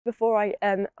before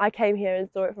I came here and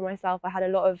saw it for myself, I had a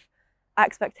lot of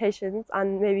expectations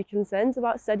and maybe concerns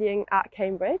about studying at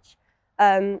Cambridge,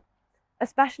 um,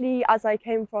 especially as I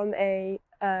came from a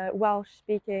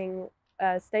Welsh-speaking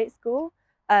state school.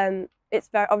 It's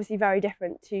obviously very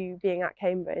different to being at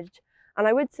Cambridge, and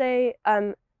I would say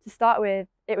to start with,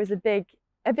 it was a big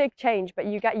change, but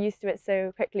you get used to it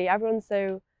so quickly. Everyone's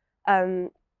um,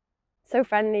 so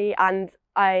friendly, and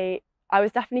I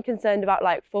was definitely concerned about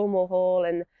like formal hall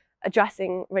and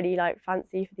dressing really like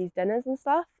fancy for these dinners and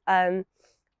stuff.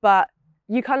 But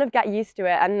you kind of get used to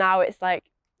it, and now it's like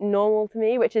normal to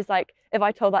me, which is like if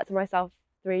I told that to myself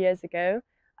 3 years ago,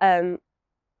 um,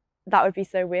 that would be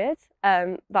so weird.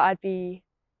 That I'd be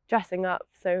dressing up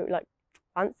so like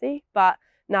fancy, but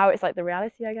now it's like the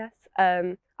reality, I guess.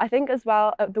 I think as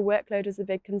well, the workload was a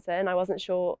big concern. I wasn't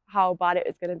sure how bad it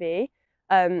was going to be.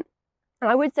 Um, and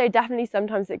I would say definitely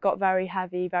sometimes it got very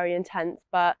heavy, very intense,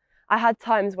 but I had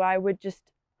times where I would just,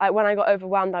 when I got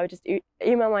overwhelmed, I would just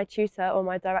email my tutor or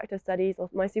my director of studies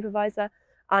or my supervisor.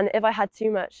 And if I had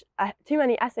too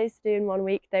many essays to do in one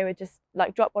week, they would just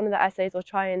like drop one of the essays or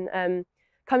try and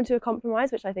come to a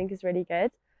compromise, which I think is really good.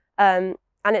 And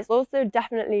it's also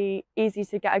definitely easy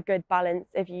to get a good balance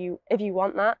if you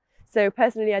want that. So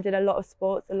personally, I did a lot of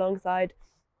sports alongside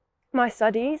my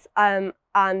studies, and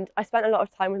I spent a lot of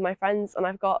time with my friends, and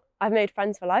I've made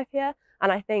friends for life here.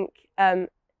 And I think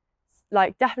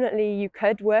like definitely you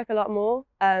could work a lot more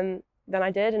than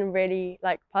I did and really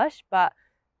like push, but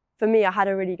for me I had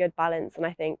a really good balance, and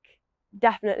I think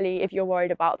definitely if you're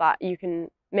worried about that you can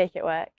make it work.